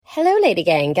Hello, Lady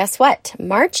Gang. Guess what?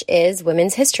 March is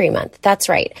Women's History Month. That's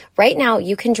right. Right now,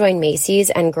 you can join Macy's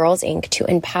and Girls Inc. to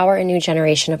empower a new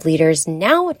generation of leaders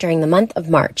now during the month of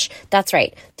March. That's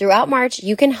right. Throughout March,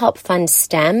 you can help fund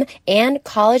STEM and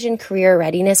college and career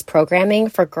readiness programming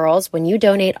for girls when you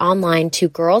donate online to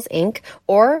Girls Inc.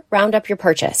 or round up your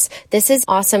purchase. This is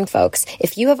awesome, folks.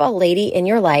 If you have a lady in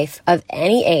your life of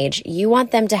any age, you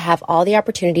want them to have all the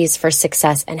opportunities for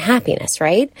success and happiness,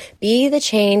 right? Be the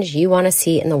change you want to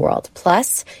see in the world.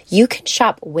 Plus, you can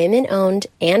shop women-owned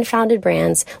and founded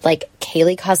brands like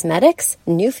Kaylee Cosmetics,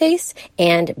 NuFace,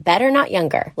 and Better Not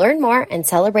Younger. Learn more and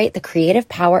celebrate the creative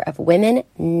power of women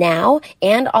now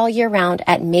and all year round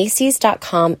at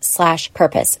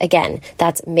Macys.com/purpose. Again,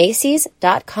 that's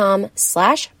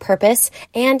Macys.com/purpose.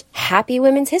 And happy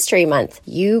Women's History Month.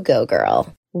 You go,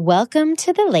 girl. Welcome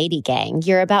to the Lady Gang.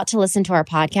 You're about to listen to our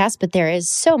podcast, but there is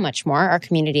so much more our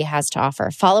community has to offer.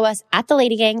 Follow us at the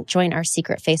Lady Gang, join our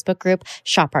secret Facebook group,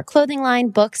 shop our clothing line,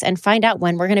 books, and find out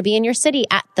when we're going to be in your city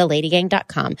at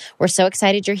theladygang.com. We're so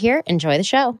excited you're here. Enjoy the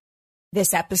show.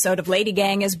 This episode of Lady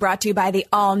Gang is brought to you by the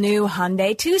all-new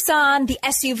Hyundai Tucson, the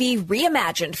SUV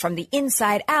reimagined from the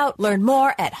inside out. Learn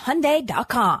more at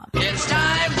Hyundai.com. It's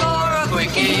time for a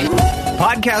quickie.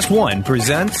 Podcast One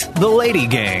presents The Lady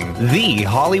Gang, the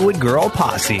Hollywood girl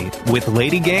posse, with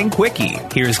Lady Gang Quickie.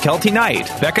 Here's Kelty Knight,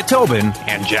 Becca Tobin,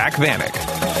 and Jack Vanek.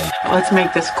 Let's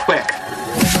make this quick.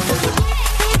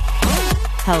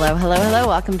 Hello, hello, hello.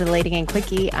 Welcome to the Lady Gang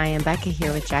Quickie. I am Becca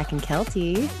here with Jack and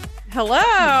Kelty.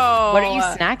 Hello. What are you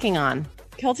snacking on?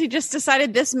 Kelty just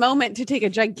decided this moment to take a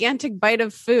gigantic bite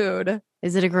of food.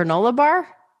 Is it a granola bar?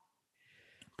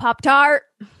 Pop-Tart.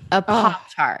 A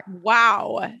Pop-Tart.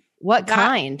 Wow. What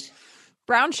kind?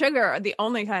 Brown sugar, the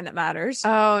only kind that matters.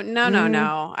 Oh,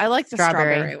 no. I like the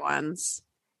strawberry ones.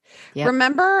 Yep.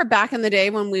 Remember back in the day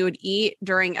when we would eat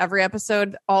during every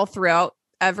episode, all throughout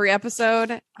every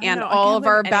episode, and all of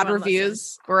our bad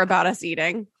reviews were about us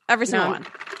eating? Every single one.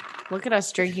 Look at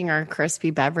us drinking our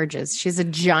crispy beverages. She's a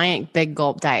giant big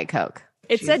gulp Diet Coke.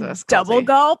 It's a double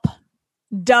gulp.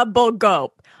 Double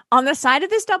gulp. On the side of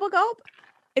this double gulp,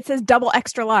 it says double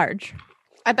extra large.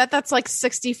 I bet that's like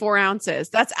 64 ounces.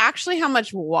 That's actually how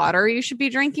much water you should be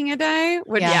drinking a day,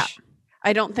 which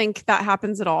I don't think that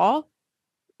happens at all.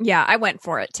 Yeah, I went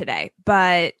for it today.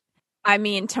 But, I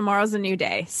mean, tomorrow's a new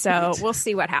day. So we'll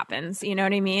see what happens. You know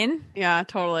what I mean? Yeah,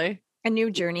 totally. A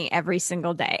new journey every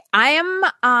single day. I'm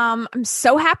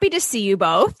so happy to see you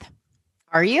both.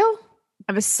 Are you?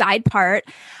 I have a side part.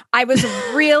 I was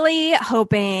really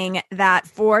hoping that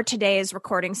for today's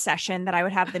recording session that I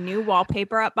would have the new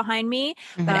wallpaper up behind me.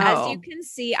 But as you can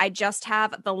see, I just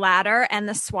have the ladder and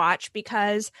the swatch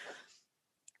because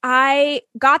I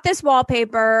got this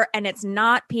wallpaper and it's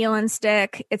not peel and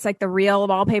stick. It's like the real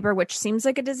wallpaper, which seems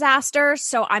like a disaster.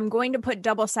 So I'm going to put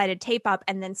double-sided tape up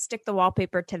and then stick the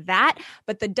wallpaper to that.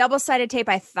 But the double-sided tape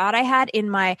I thought I had in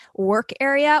my work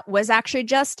area was actually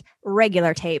just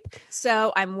regular tape.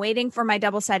 So I'm waiting for my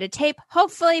double-sided tape.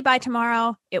 Hopefully by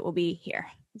tomorrow it will be here.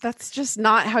 That's just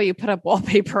not how you put up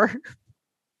wallpaper.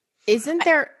 Isn't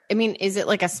there, is it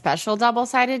like a special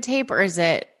double-sided tape or is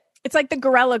it? It's like the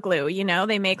Gorilla Glue, you know,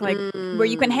 they make like where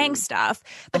you can hang stuff.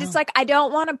 But it's like, I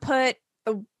don't want to put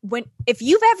if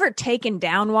you've ever taken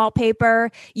down wallpaper,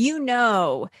 you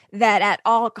know that at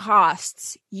all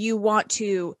costs, you want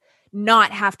to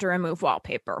not have to remove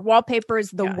wallpaper. Wallpaper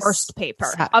is the worst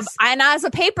paper. And as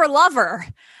a paper lover,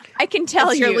 I can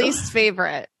tell it's your least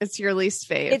favorite. It's your least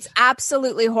fave. It's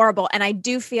absolutely horrible. And I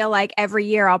do feel like every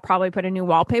year I'll probably put a new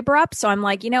wallpaper up. So I'm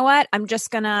like, you know what? I'm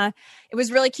just gonna. It was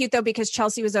really cute though because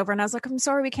Chelsea was over and I was like, I'm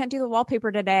sorry we can't do the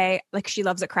wallpaper today. Like she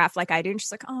loves a craft like I do. And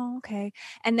she's like, oh, okay.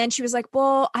 And then she was like,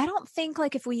 well, I don't think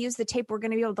like if we use the tape, we're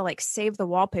going to be able to like save the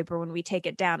wallpaper when we take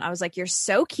it down. I was like, you're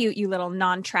so cute, you little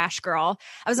non-trash girl.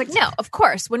 I was like, no, of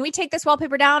course. When we take this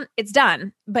wallpaper down, it's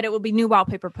done, but it will be new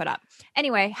wallpaper put up.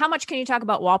 Anyway, how much can you talk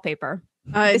about wallpaper?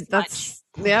 That's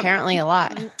apparently a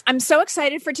lot. I'm so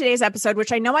excited for today's episode,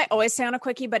 which I know I always say on a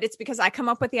quickie, but it's because I come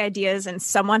up with the ideas and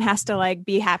someone has to like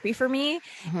be happy for me.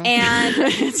 And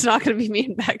it's not going to be me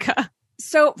and Becca.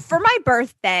 So for my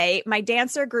birthday, my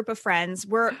dancer group of friends,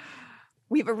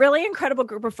 we have a really incredible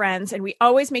group of friends and we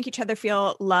always make each other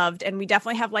feel loved. And we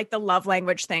definitely have like the love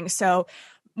language thing. So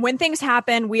when things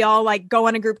happen, we all like go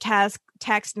on a group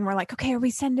text and we're like, okay, are we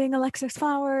sending Alexis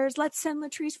flowers? Let's send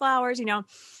Latrice flowers, you know.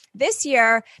 This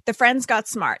year, the friends got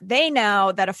smart. They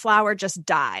know that a flower just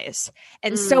dies.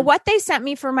 And so what they sent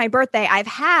me for my birthday, I've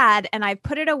had, and I've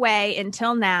put it away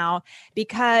until now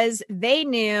because they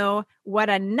knew what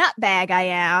a nutbag I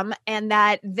am and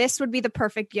that this would be the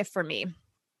perfect gift for me.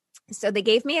 So they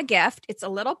gave me a gift. It's a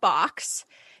little box.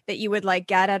 that you would like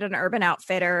get at an Urban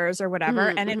Outfitters or whatever.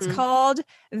 And it's called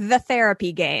The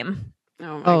Therapy Game.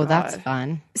 Oh, that's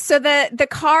fun. So the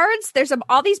cards, there's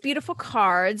all these beautiful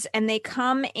cards, and they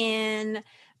come in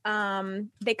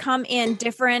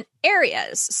different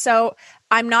areas. So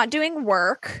I'm not doing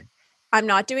work. I'm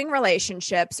not doing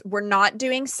relationships. We're not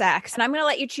doing sex. And I'm going to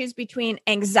let you choose between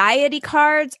anxiety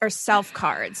cards or self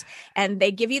cards. And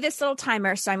they give you this little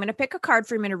timer. So I'm going to pick a card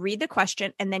for you. I'm going to read the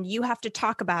question, and then you have to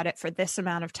talk about it for this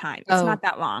amount of time. It's not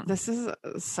that long. This is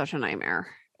such a nightmare.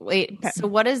 Wait, so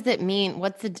what does that mean?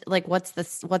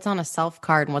 What's on a self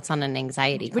card and what's on an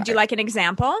anxiety card? Would you like an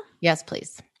example? Yes,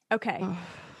 please. Okay.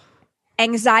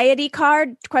 Anxiety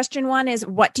card, question 1 is,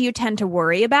 what do you tend to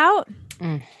worry about?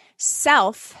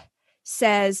 Self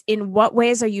says, in what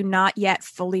ways are you not yet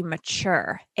fully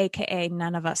mature? AKA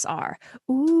none of us are.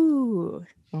 Ooh.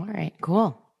 All right,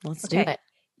 cool. Let's do it.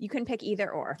 You can pick either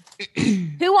or.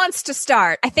 Who wants to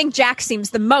start? I think Jack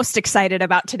seems the most excited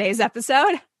about today's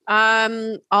episode.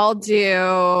 I'll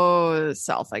do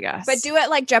self, I guess. But do it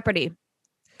like Jeopardy.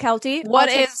 Kelty, what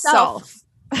is self?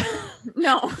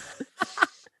 No.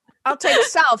 I'll take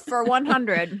self for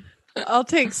 100. I'll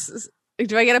take.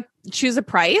 Do I get to choose a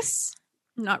price?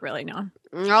 Not really, no.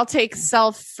 I'll take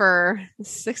self for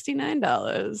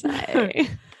 $69. Hey.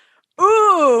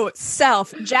 Ooh,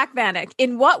 self. Jack Vanek.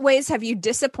 In what ways have you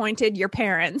disappointed your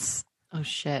parents? Oh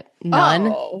shit, none.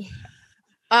 Oh.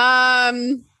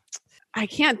 I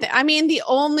can't. I mean,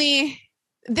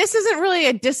 this isn't really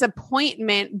a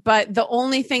disappointment, but the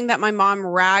only thing that my mom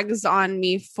rags on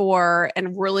me for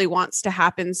and really wants to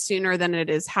happen sooner than it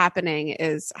is happening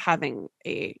is having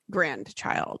a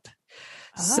grandchild.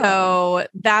 Oh. So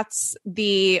that's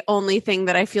the only thing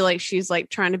that I feel like she's like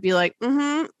trying to be like,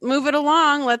 move it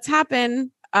along. Let's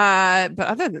happen. But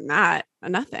other than that,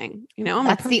 nothing,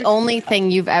 That's the only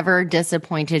thing you've ever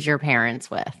disappointed your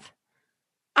parents with.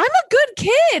 I'm a good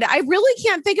kid. I really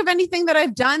can't think of anything that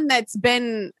I've done that's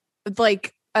been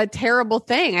like a terrible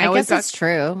thing. I guess that's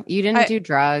true. You didn't do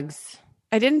drugs.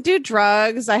 I didn't do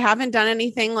drugs. I haven't done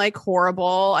anything like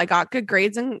horrible. I got good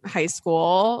grades in high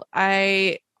school.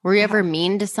 Were you ever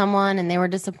mean to someone and they were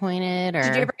disappointed? Or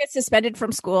did you ever get suspended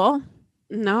from school?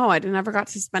 No, I never got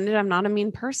suspended. I'm not a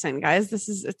mean person, guys.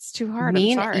 It's too hard.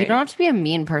 Mean? I'm sorry. You don't have to be a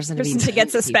mean person to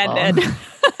get suspended.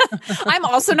 I'm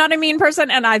also not a mean person,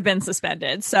 and I've been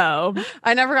suspended. So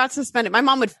I never got suspended. My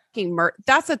mom would fucking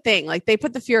That's the thing. Like, they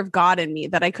put the fear of God in me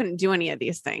that I couldn't do any of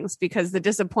these things because the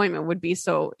disappointment would be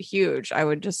so huge. I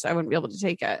wouldn't be able to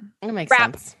take it. It makes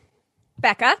sense.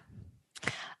 Becca?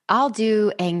 I'll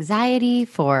do anxiety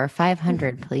for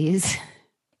 500, please.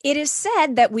 It is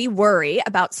said that we worry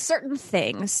about certain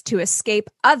things to escape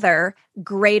other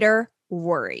greater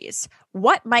worries.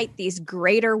 What might these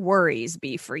greater worries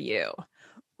be for you?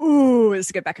 Ooh, this is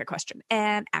a good Becca question.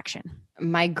 And action.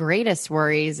 My greatest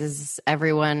worries is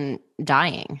everyone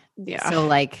dying. Yeah. So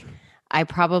like, I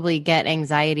probably get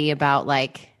anxiety about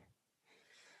like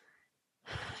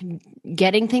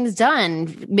getting things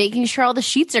done, making sure all the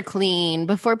sheets are clean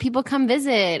before people come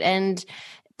visit, and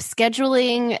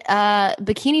scheduling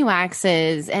bikini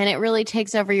waxes, and it really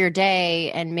takes over your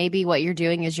day. And maybe what you're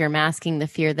doing is you're masking the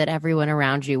fear that everyone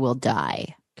around you will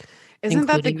die,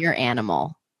 including your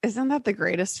animal. Isn't that the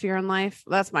greatest fear in life?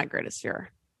 That's my greatest fear.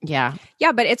 Yeah.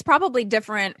 Yeah, but it's probably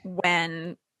different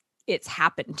when it's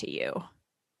happened to you.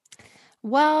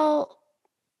 Well,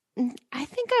 I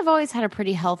think I've always had a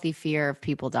pretty healthy fear of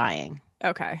people dying.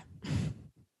 Okay.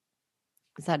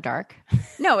 Is that dark?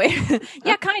 No,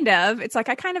 yeah, kind of. It's like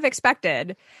I kind of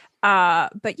expected.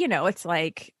 But it's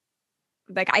like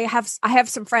I have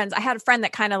some friends. I had a friend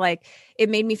that kind of like, it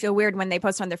made me feel weird when they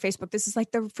posted on their Facebook, this is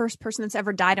like the first person that's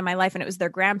ever died in my life, and it was their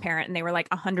grandparent, and they were like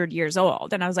 100 years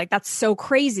old. And I was like, that's so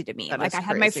crazy to me. Like, I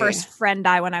had my first friend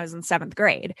die when I was in 7th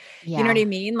grade. Yeah. You know what I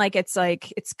mean? Like, it's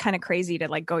kind of crazy to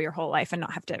like go your whole life and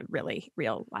not have to really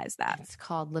realize that. It's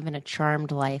called living a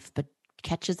charmed life, but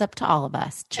catches up to all of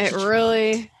us. It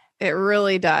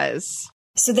really does.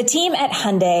 So the team at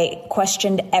Hyundai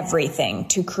questioned everything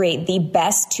to create the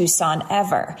best Tucson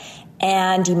ever.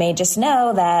 And you may just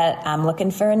know that I'm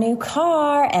looking for a new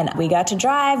car, and we got to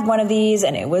drive one of these,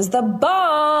 and it was the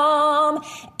bomb.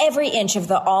 Every inch of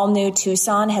the all-new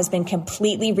Tucson has been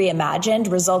completely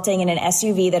reimagined, resulting in an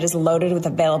SUV that is loaded with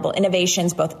available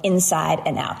innovations both inside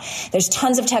and out. There's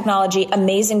tons of technology,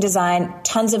 amazing design,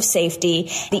 tons of safety.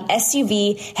 The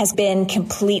SUV has been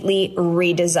completely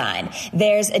redesigned.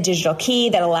 There's a digital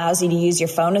key that allows you to use your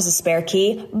phone as a spare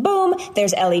key. Boom.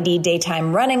 There's LED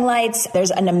daytime running lights. There's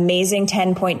an amazing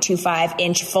amazing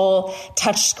 10.25-inch full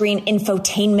touchscreen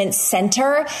infotainment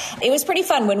center. It was pretty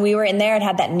fun. When we were in there, it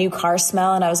had that new car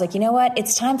smell. And I was like, you know what?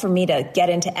 It's time for me to get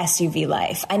into SUV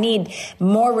life. I need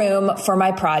more room for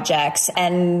my projects.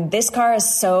 And this car is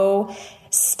so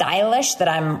stylish that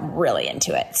I'm really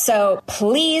into it. So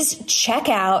please check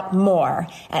out more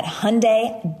at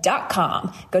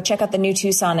Hyundai.com. Go check out the new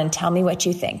Tucson and tell me what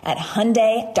you think at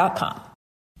Hyundai.com.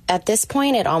 At this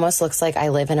point, it almost looks like I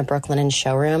live in a Brooklinen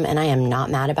showroom, and I am not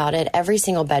mad about it. Every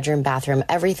single bedroom, bathroom,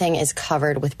 everything is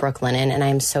covered with Brooklinen, and I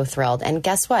am so thrilled. And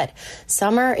guess what?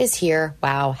 Summer is here.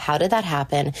 Wow, how did that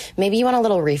happen? Maybe you want a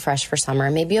little refresh for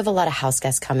summer. Maybe you have a lot of house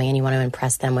guests coming and you want to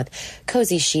impress them with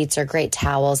cozy sheets or great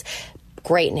towels.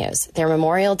 Great news. Their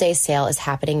Memorial Day sale is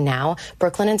happening now.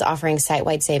 Brooklinen's offering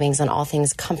site-wide savings on all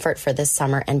things comfort for this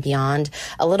summer and beyond.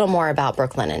 A little more about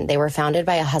Brooklinen. They were founded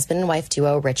by a husband and wife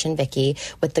duo, Rich and Vicky,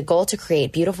 with the goal to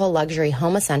create beautiful luxury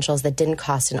home essentials that didn't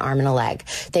cost an arm and a leg.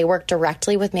 They work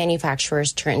directly with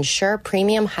manufacturers to ensure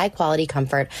premium, high-quality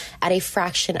comfort at a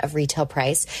fraction of retail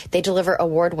price. They deliver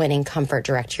award-winning comfort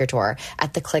direct to your door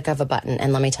at the click of a button.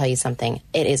 And let me tell you something,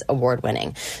 it is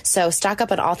award-winning. So stock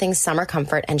up on all things summer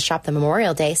comfort and shop the Memorial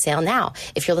Day sale now.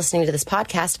 If you're listening to this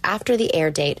podcast after the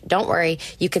air date, don't worry.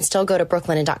 You can still go to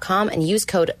brooklinen.com and use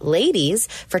code LADIES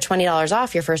for $20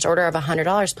 off your first order of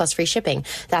 $100 plus free shipping.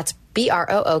 That's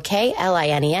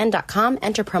BROOKLINEN.com.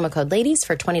 Enter promo code LADIES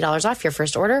for $20 off your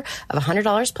first order of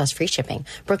 $100 plus free shipping.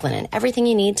 Brooklinen, everything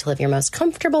you need to live your most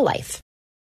comfortable life.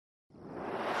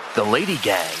 The Lady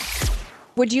Gang.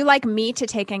 Would you like me to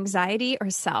take anxiety or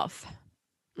self?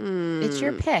 It's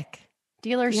your pick.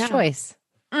 Dealer's choice.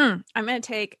 I'm going to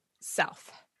take self.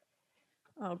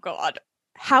 Oh, God.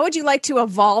 How would you like to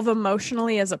evolve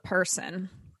emotionally as a person?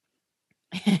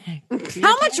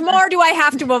 How much more do I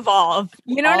have to evolve?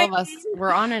 You know all what of I us, mean?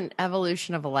 we're on an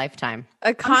evolution of a lifetime.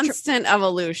 A constant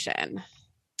evolution.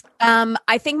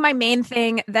 I think my main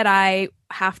thing that I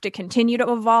have to continue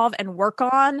to evolve and work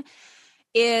on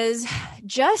is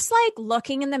just like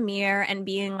looking in the mirror and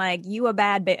being like, you a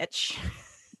bad bitch.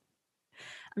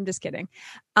 I'm just kidding.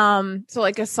 So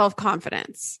like a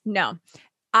self-confidence. No,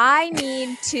 I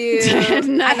need to.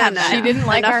 No. She didn't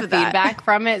like Enough our of that. feedback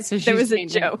from it. So There was a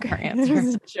changing joke. her There answer.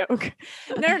 was a joke.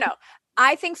 No.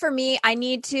 I think for me,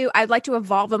 I'd like to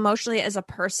evolve emotionally as a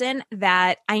person,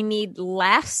 that I need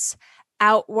less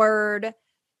outward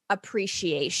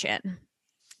appreciation.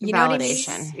 You know what I mean?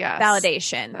 Validation. Yes.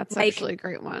 Validation. That's Like, actually a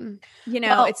great one. you know,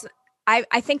 Well- it's,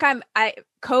 I think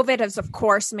COVID has of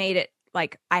course made it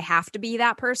like I have to be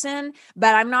that person,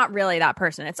 but I'm not really that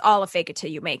person. It's all a fake it till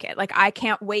you make it. Like I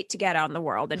can't wait to get out in the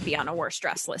world and be on a worst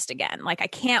dress list again. Like I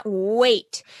can't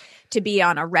wait to be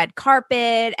on a red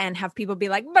carpet and have people be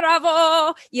like,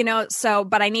 bravo, you know,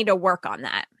 but I need to work on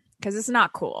that because it's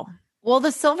not cool. Well,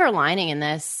 the silver lining in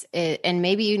this, and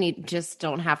maybe you just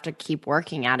don't have to keep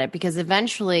working at it, because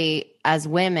eventually as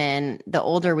women, the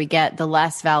older we get, the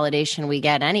less validation we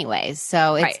get anyways.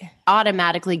 So it's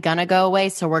automatically going to go away.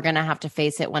 So we're going to have to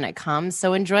face it when it comes.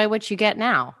 So enjoy what you get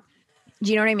now.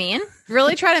 Do you know what I mean?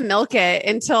 Really try to milk it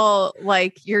until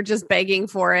like you're just begging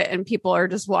for it and people are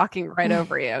just walking right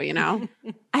over you, you know?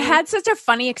 I had such a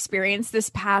funny experience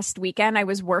this past weekend. I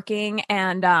was working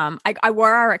and I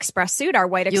wore our express suit, our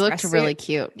white express suit. You looked really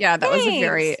cute. Yeah, that was a Thanks.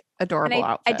 very adorable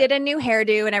outfit. I did a new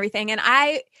hairdo and everything. And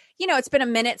it's been a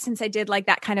minute since I did like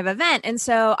that kind of event. And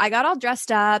so I got all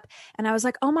dressed up and I was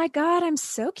like, oh my God, I'm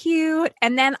so cute.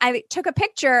 And then I took a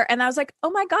picture and I was like,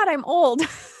 oh my God, I'm old.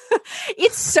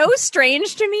 It's so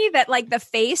strange to me that like the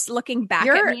face looking back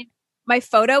at me, my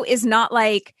photo is not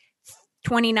like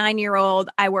 29-year-old,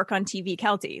 I work on TV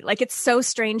Kelty. Like it's so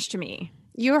strange to me.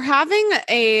 You're having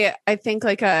is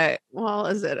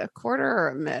it a quarter or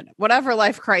a mid, whatever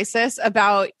life crisis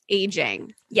about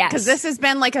aging? Yes. Because this has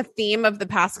been like a theme of the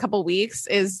past couple weeks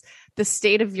is the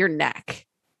state of your neck.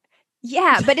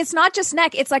 Yeah, but it's not just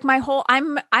neck. It's like my whole,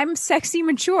 I'm sexy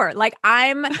mature. Like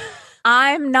I'm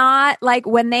not like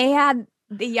when they had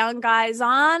the young guys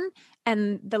on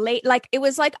and the late, like it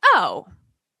was like, oh,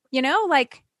 you know,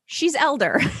 like she's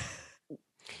elder.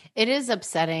 It is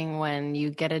upsetting when you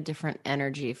get a different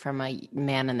energy from a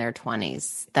man in their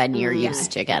 20s than you're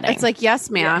used to getting. It's like, yes,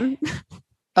 ma'am. Yeah.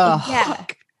 Oh. Yeah.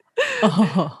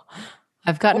 Oh.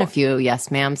 I've gotten a few yes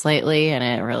ma'ams lately, and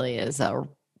it really is a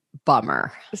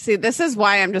bummer. See, this is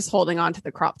why I'm just holding on to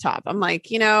the crop top. I'm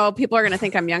like, you know, people are going to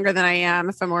think I'm younger than I am.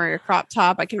 If I'm wearing a crop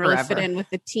top, I can really fit in with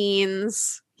the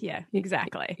teens. Yeah,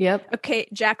 exactly. Yep. Okay,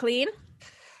 Jacqueline.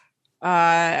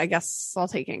 I guess I'll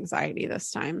take anxiety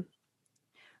this time.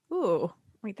 Ooh,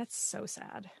 wait, that's so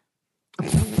sad.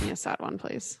 Give me a sad one,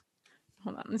 please.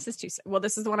 Hold on, this is too sad. Well,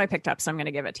 this is the one I picked up, so I'm going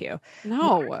to give it to you.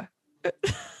 No.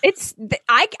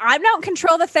 I don't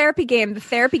control the therapy game. The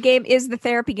therapy game is the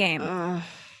therapy game.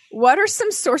 What are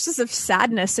some sources of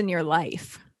sadness in your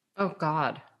life? Oh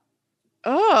God.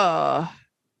 I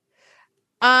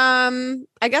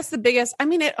guess the biggest, I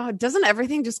mean, doesn't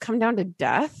everything just come down to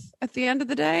death at the end of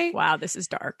the day? Wow, this is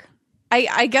dark.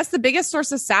 I guess the biggest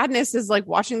source of sadness is like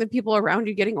watching the people around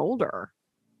you getting older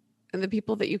and the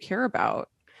people that you care about.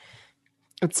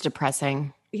 It's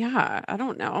depressing. Yeah, I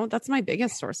don't know. That's my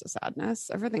biggest source of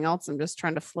sadness. Everything else, I'm just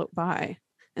trying to float by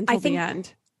until the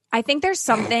end. I think there's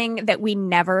something that we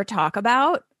never talk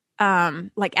about,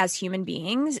 like as human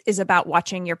beings, is about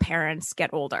watching your parents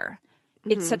get older.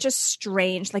 Mm-hmm. It's such a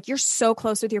strange, like you're so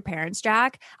close with your parents,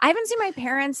 Jack. I haven't seen my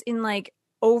parents in like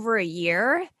over a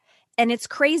year. And it's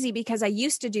crazy because I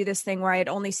used to do this thing where I'd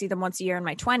only see them once a year in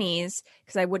my 20s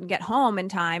because I wouldn't get home in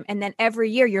time. And then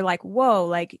every year you're like, whoa,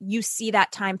 like you see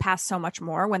that time pass so much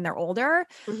more when they're older.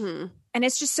 Mm-hmm. And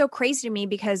it's just so crazy to me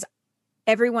because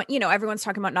everyone's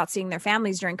talking about not seeing their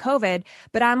families during COVID,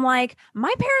 but I'm like,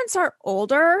 my parents are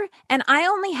older and I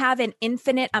only have an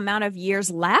infinite amount of years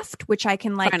left, which I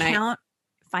can like count.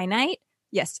 Finite.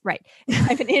 Yes, right. I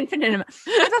have an I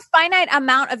have a finite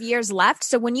amount of years left.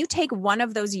 So when you take one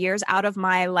of those years out of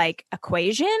my like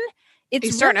equation,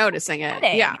 you start noticing it.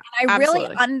 Yeah. And I really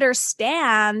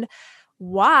understand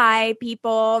why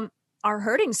people are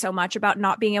hurting so much about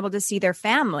not being able to see their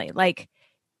family. Like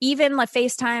even like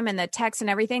FaceTime and the text and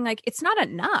everything, like it's not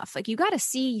enough. Like you got to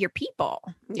see your people.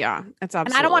 Yeah, it's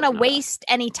absolutely. And I don't want to waste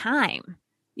any time,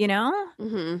 you know?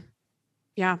 Mm-hmm.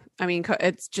 Yeah. I mean,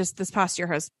 it's just this past year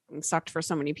has sucked for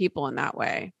so many people in that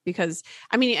way because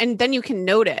I mean, and then you can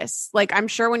notice, like, I'm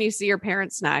sure when you see your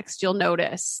parents next, you'll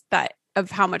notice that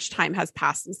of how much time has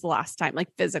passed since the last time,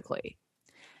 like physically.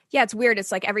 Yeah. It's weird.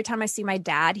 It's like every time I see my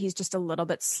dad, he's just a little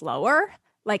bit slower.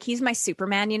 Like he's my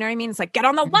Superman, you know what I mean? It's like, get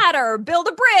on the ladder, build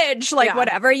a bridge, like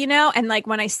whatever, you know? And like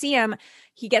when I see him,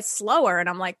 he gets slower and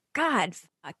I'm like, God,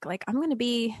 fuck, like I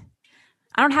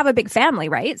don't have a big family,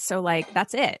 right? So like,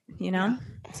 that's it, you know? Yeah.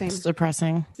 It's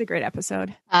depressing. It's a great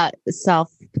episode.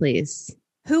 Self, please.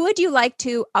 Who would you like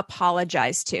to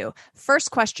apologize to?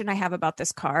 First question I have about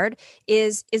this card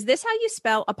is this how you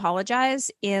spell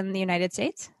apologize in the United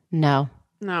States? No.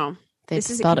 They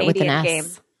spelled it with an S. Game.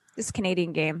 This is a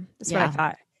Canadian game. That's what I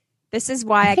thought. This is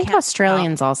why I think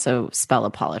Australians also spell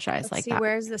apologize like that.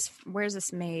 Where's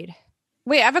this made?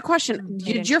 Wait, I have a question.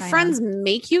 Did your friends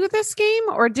make you this game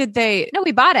or did they? No,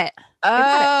 we bought it.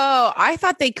 Oh, I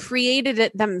thought they created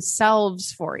it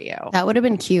themselves for you. That would have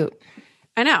been cute.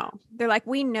 I know. They're like,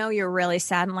 we know you're really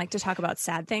sad and like to talk about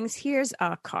sad things. Here's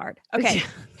a card. Okay.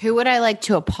 Who would I like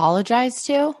to apologize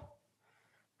to?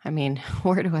 I mean,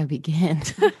 where do I begin?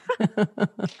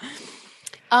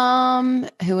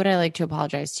 Who would I like to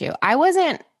apologize to? I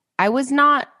was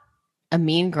not a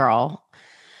mean girl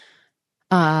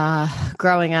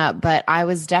growing up, but I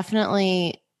was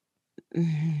definitely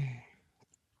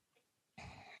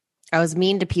I was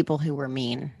mean to people who were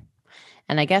mean.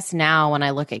 And I guess now when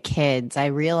I look at kids, I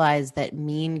realize that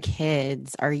mean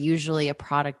kids are usually a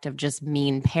product of just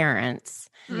mean parents.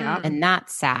 Yeah. And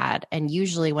that's sad. And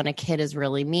usually when a kid is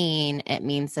really mean, it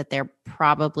means that they're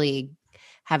probably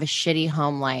have a shitty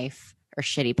home life or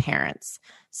shitty parents.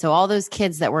 So all those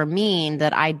kids that were mean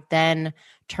that I then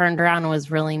turned around and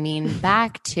was really mean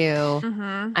back to,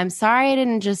 I'm sorry I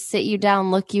didn't just sit you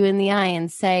down, look you in the eye and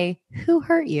say, who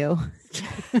hurt you?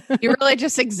 You really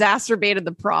just exacerbated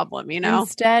the problem, you know?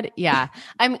 Instead, yeah.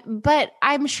 But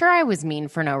I'm sure I was mean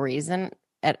for no reason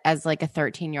as like a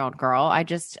 13-year-old girl.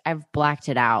 I've blacked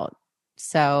it out.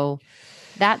 So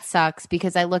that sucks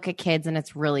because I look at kids and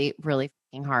it's really, really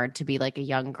hard to be like a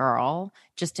young girl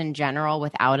just in general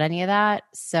without any of that.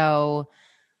 So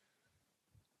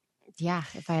yeah,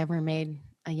 if I ever made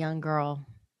a young girl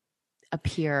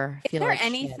appear, is there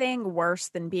anything worse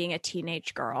than being a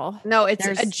teenage girl? No,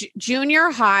 it's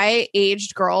junior high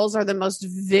aged girls are the most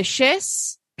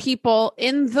vicious people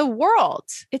in the world.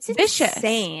 It's vicious.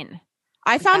 Insane.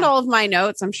 I found all of my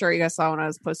notes. I'm sure you guys saw when I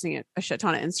was posting it a shit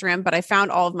ton on Instagram, but I found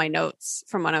all of my notes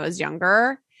from when I was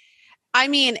younger. I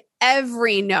mean,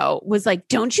 every note was like,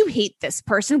 don't you hate this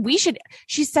person?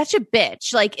 She's such a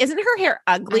bitch. Like, isn't her hair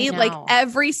ugly? Like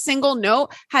every single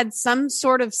note had some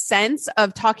sort of sense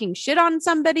of talking shit on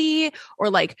somebody or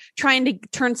like trying to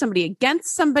turn somebody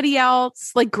against somebody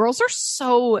else. Like girls are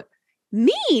so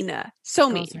mean. So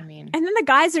mean. And then the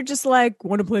guys are just like,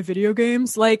 want to play video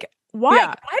games? Like, why? Yeah.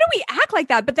 Why do we act like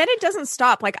that? But then it doesn't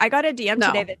stop. Like I got a DM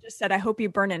today that just said, I hope you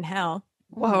burn in hell.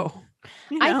 Whoa.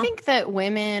 You know? I think that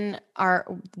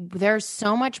there's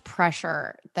so much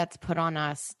pressure that's put on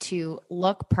us to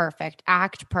look perfect,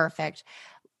 act perfect,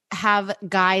 have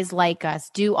guys like us,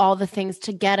 do all the things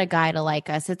to get a guy to like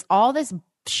us. It's all this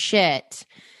shit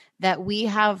that we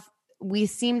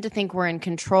seem to think we're in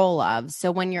control of.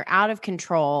 So when you're out of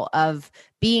control of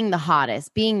being the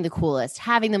hottest, being the coolest,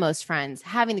 having the most friends,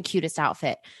 having the cutest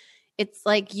outfit, it's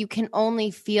like you can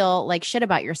only feel like shit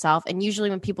about yourself. And usually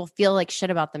when people feel like shit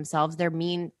about themselves,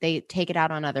 they take it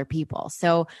out on other people.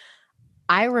 So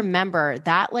I remember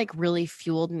that like really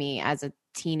fueled me as a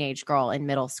teenage girl in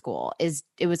middle school.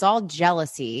 It was all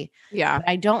jealousy. Yeah. But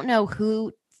I don't know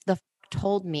who the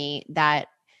told me that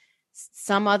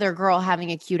some other girl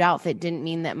having a cute outfit didn't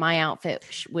mean that my outfit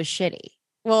was shitty.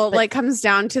 Well, like comes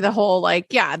down to the whole like,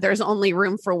 yeah, there's only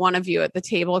room for one of you at the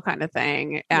table kind of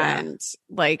thing. And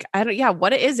like,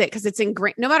 what is it? Because it's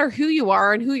ingrained, no matter who you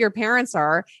are and who your parents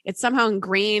are, it's somehow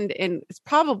ingrained in, it's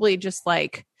probably just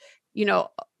like, you know,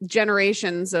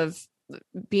 generations of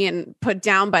being put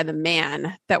down by the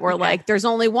man that were like, there's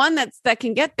only one that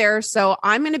can get there. So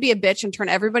I'm going to be a bitch and turn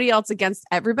everybody else against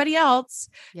everybody else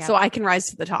so I can rise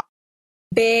to the top.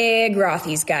 Big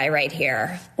Rothy's guy right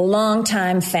here.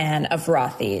 Longtime fan of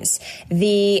Rothy's.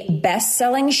 The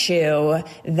best-selling shoe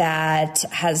that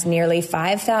has nearly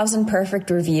 5,000 perfect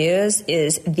reviews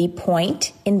is the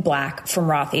Point in black from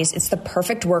Rothy's. It's the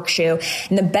perfect work shoe.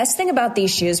 And the best thing about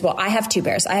these shoes, well, I have two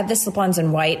pairs. I have the slip-ons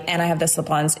in white and I have the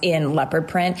slip-ons in leopard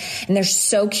print. And they're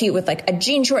so cute with like a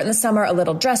jean short in the summer, a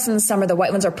little dress in the summer. The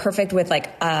white ones are perfect with like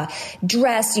a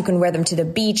dress. You can wear them to the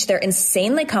beach. They're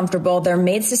insanely comfortable. They're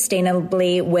made sustainably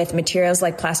with materials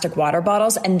like plastic water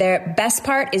bottles, and their best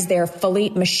part is they're fully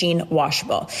machine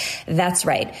washable. That's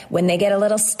right. When they get a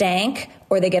little stank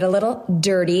or they get a little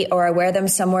dirty, or I wear them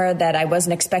somewhere that I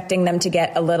wasn't expecting them to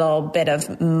get a little bit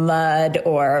of mud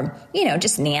or, you know,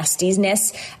 just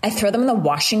nastiness, I throw them in the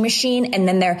washing machine and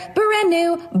then they're brand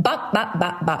new. Bop, bop,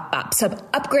 bop, bop, bop. So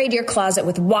upgrade your closet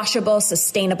with washable,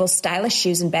 sustainable, stylish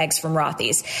shoes and bags from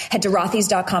Rothy's. Head to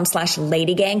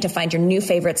rothys.com/ladygang to find your new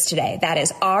favorites today. That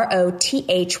is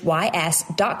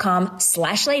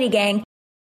ROTHYS.com/ladygang.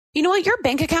 You know what? Your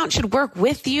bank account should work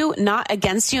with you, not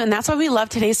against you. And that's why we love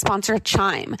today's sponsor,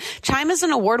 Chime. Chime is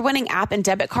an award-winning app and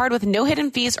debit card with no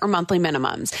hidden fees or monthly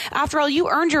minimums. After all, you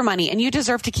earned your money and you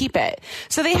deserve to keep it.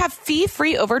 So they have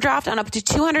fee-free overdraft on up to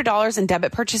 $200 in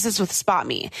debit purchases with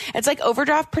SpotMe. It's like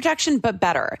overdraft protection, but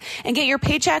better. And get your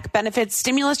paycheck, benefits,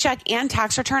 stimulus check, and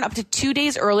tax return up to 2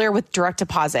 days earlier with direct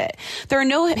deposit. There are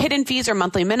no hidden fees or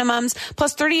monthly minimums,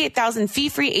 plus 38,000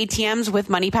 fee-free ATMs with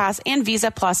MoneyPass and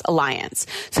Visa Plus Alliance.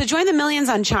 So join the millions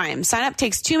on Chime. Sign up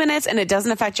takes 2 minutes and it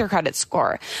doesn't affect your credit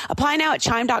score. Apply now at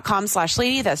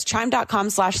chime.com/lady. That's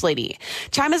chime.com/lady.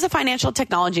 Chime is a financial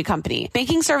technology company.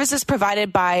 Banking services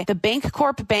provided by the Bank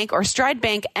Corp Bank or Stride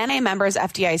Bank, NA members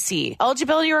FDIC.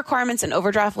 Eligibility requirements and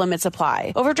overdraft limits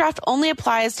apply. Overdraft only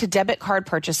applies to debit card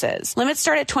purchases. Limits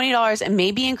start at $20 and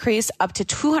may be increased up to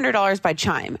 $200 by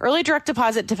Chime. Early direct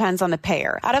deposit depends on the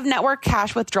payer. Out-of-network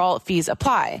cash withdrawal fees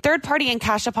apply. Third-party and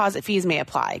cash deposit fees may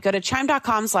apply. Go to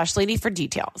chime.com/lady for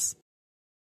details.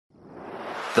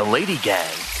 The Lady Gang.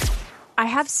 I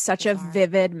have such a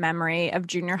vivid memory of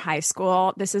junior high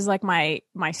school. This is like my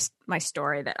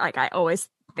story that like I always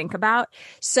think about.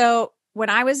 So when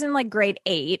I was in like grade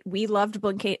 8, we loved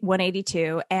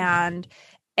Blink-182, and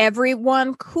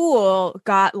everyone cool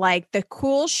got like the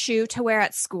cool shoe to wear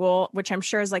at school, which I'm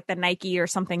sure is like the Nike or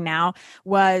something now,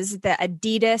 was the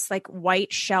Adidas like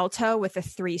white shell toe with the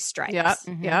 3 stripes. Yep.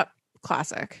 Yep.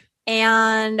 Classic.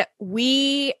 And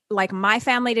we, like, my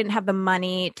family didn't have the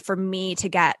money for me to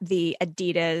get the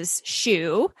Adidas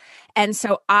shoe. And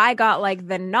so I got like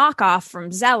the knockoff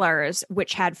from Zellers,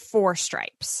 which had 4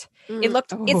 stripes.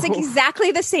 It's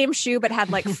exactly the same shoe, but had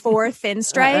like 4 thin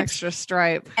stripes. Extra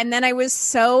stripe. And then I was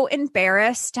so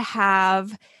embarrassed to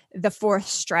have the 4th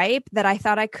stripe that I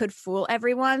thought I could fool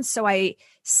everyone. So I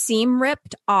seam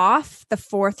ripped off the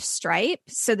 4th stripe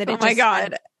so that it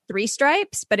had 3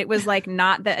 stripes, but it was like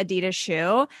not the Adidas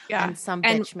shoe. Yeah. And some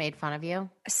bitch made fun of you.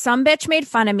 Some bitch made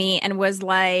fun of me and was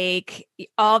like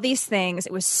all these things.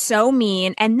 It was so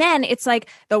mean. And then it's like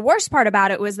the worst part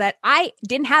about it was that I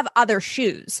didn't have other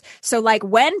shoes. So like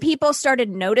when people started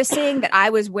noticing that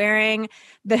I was wearing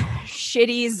the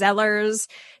shitty Zellers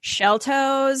shell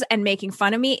toes and making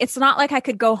fun of me, it's not like I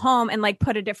could go home and like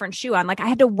put a different shoe on. Like I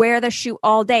had to wear the shoe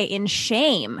all day in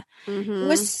shame. It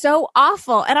was so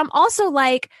awful. And I'm also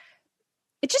like,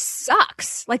 it just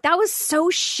sucks. Like that was so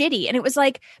shitty. And it was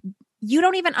like, you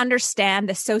don't even understand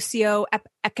the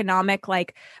socio-economic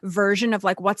like version of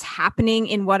like what's happening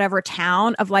in whatever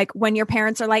town of like when your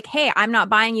parents are like, hey, I'm not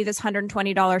buying you this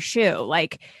 $120 shoe.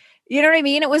 Like You know what I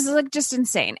mean? It was like just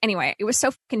insane. Anyway, it was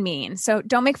so fucking mean. So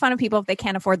don't make fun of people if they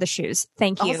can't afford the shoes.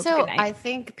 Thank you. Also, I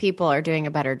think people are doing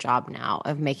a better job now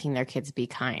of making their kids be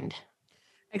kind.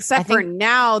 Except for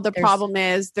now, the problem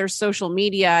is there's social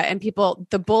media and people,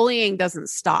 the bullying doesn't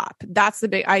stop. That's the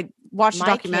big, I watched a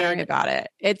documentary about it.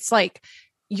 It's like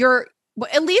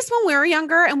at least when we were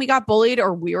younger and we got bullied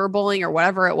or we were bullying or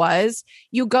whatever it was,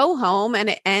 you go home and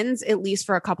it ends at least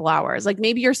for a couple hours. Like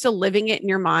maybe you're still living it in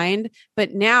your mind,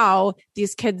 but now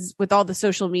these kids with all the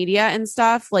social media and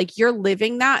stuff, like you're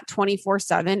living that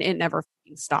 24/7. It never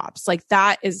stops. Like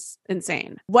that is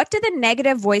insane. What do the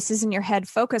negative voices in your head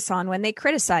focus on when they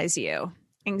criticize you?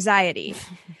 Anxiety.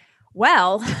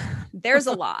 Well, there's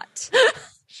a lot.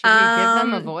 Should we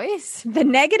give them a voice? The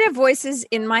negative voices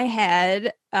in my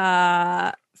head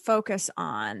focus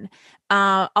on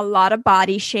a lot of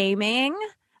body shaming,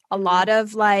 a lot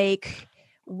of like,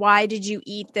 why did you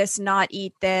eat this,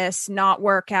 not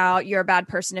work out? You're a bad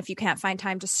person if you can't find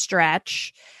time to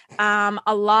stretch.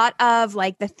 A lot of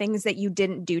like the things that you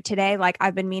didn't do today. Like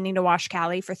I've been meaning to wash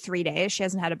Callie for 3 days. She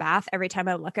hasn't had a bath. Every time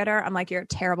I look at her, I'm like, you're a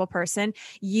terrible person.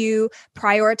 You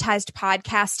prioritized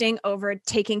podcasting over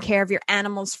taking care of your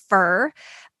animal's fur.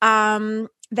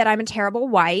 That I'm a terrible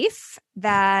wife,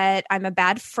 that I'm a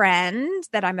bad friend,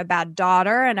 that I'm a bad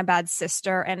daughter and a bad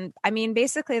sister. And I mean,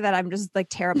 basically that I'm just like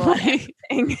terrible at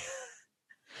everything.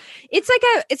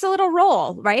 It's a little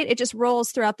roll, right? It just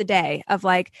rolls throughout the day of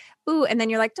like, ooh, and then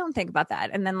you're like, don't think about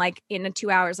that. And then like in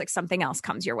 2 hours, like something else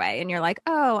comes your way and you're like,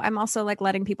 oh, I'm also like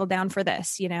letting people down for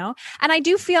this, you know? And I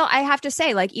do feel, I have to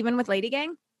say, like, even with Lady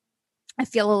Gang, I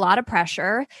feel a lot of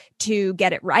pressure to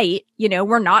get it right. You know,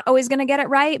 we're not always going to get it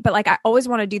right, but like I always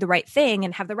want to do the right thing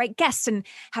and have the right guests and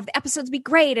have the episodes be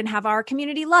great and have our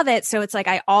community love it. So it's like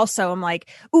I also am like,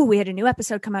 ooh, we had a new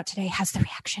episode come out today. How's the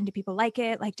reaction? Do people like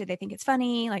it? Like, do they think it's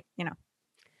funny? Like, you know.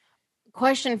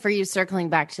 Question for you, circling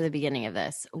back to the beginning of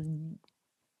this.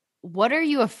 What are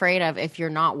you afraid of if you're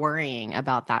not worrying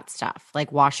about that stuff?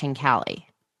 Like washing Callie?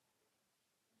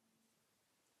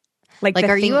 Like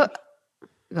are you go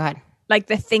ahead. Like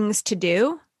the things to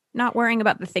do, not worrying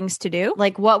about the things to do.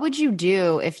 Like, what would you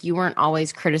do if you weren't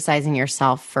always criticizing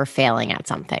yourself for failing at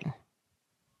something?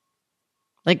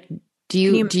 Like, do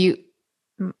you?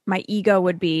 My ego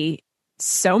would be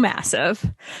so massive.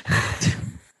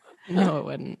 No, it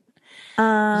wouldn't.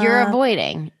 You're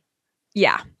avoiding.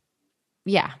 Yeah.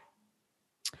 Yeah.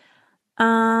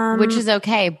 Which is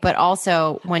okay, but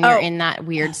also when you're in that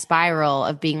weird spiral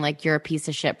of being like you're a piece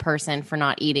of shit person for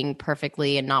not eating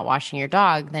perfectly and not washing your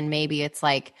dog, then maybe it's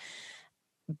like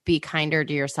be kinder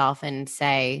to yourself and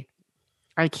say,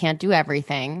 I can't do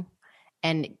everything.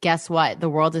 And guess what? The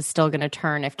world is still going to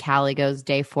turn if Callie goes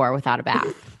day 4 without a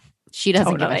bath. She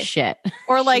doesn't give a shit.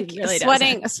 Or like really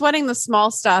sweating the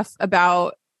small stuff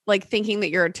about like thinking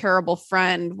that you're a terrible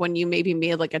friend when you maybe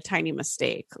made like a tiny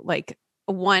mistake. Like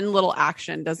one little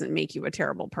action doesn't make you a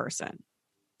terrible person.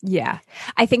 Yeah.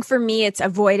 I think for me, it's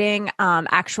avoiding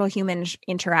actual human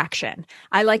interaction.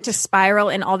 I like to spiral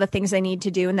in all the things I need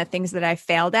to do and the things that I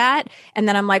failed at. And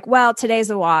then I'm like, well, today's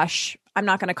a wash. I'm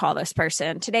not going to call this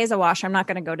person. Today's a wash. I'm not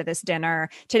going to go to this dinner.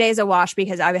 Today's a wash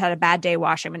because I had a bad day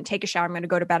wash. I'm going to take a shower. I'm going to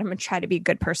go to bed. I'm going to try to be a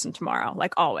good person tomorrow.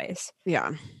 Like always.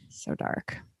 Yeah. So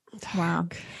dark. Wow.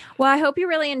 Well, I hope you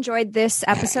really enjoyed this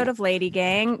episode of Lady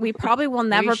Gang. We probably will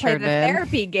never play the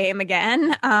therapy game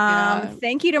again.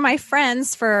 Thank you to my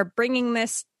friends for bringing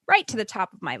this right to the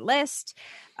top of my list.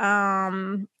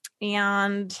 And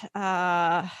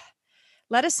let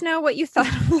us know what you thought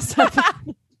of this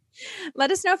episode. Let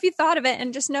us know if you thought of it,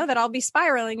 and just know that I'll be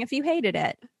spiraling if you hated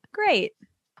it. Great.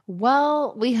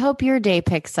 Well, we hope your day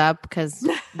picks up because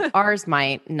ours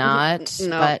might not.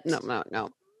 No.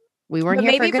 We weren't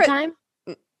here for a good time?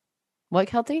 What,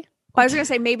 Kelty? Well, I was going to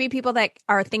say maybe people that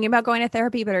are thinking about going to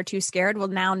therapy but are too scared will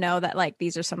now know that like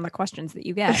these are some of the questions that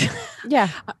you get. Yeah.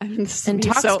 And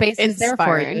Talkspace is there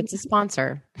for you. It's a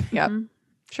sponsor. Yep.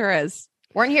 Sure is.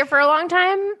 Weren't here for a long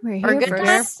time? We're here for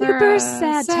a super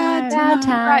sad time.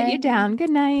 Brought you down. Good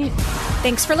night.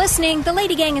 Thanks for listening. The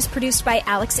Lady Gang is produced by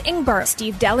Alex Ingber,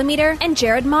 Steve Delameter, and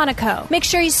Jared Monaco. Make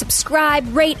sure you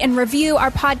subscribe, rate, and review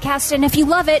our podcast. And if you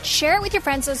love it, share it with your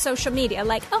friends on social media.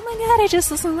 Like, oh my God, I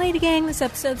just listened to Lady Gang. This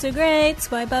episode's so great.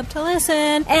 Swipe up to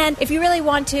listen. And if you really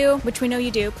want to, which we know you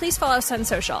do, please follow us on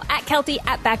social. At Kelty,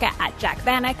 at Becca, at Jack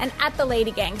Vanek, and at The Lady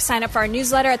Gang. Sign up for our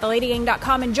newsletter at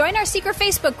theladygang.com and join our secret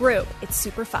Facebook group. It's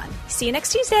super fun. See you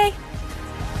next Tuesday.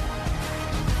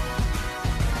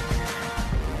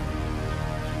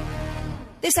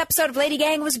 This episode of Lady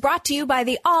Gang was brought to you by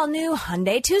the all-new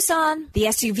Hyundai Tucson. The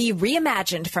SUV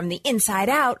reimagined from the inside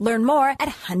out. Learn more at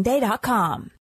Hyundai.com.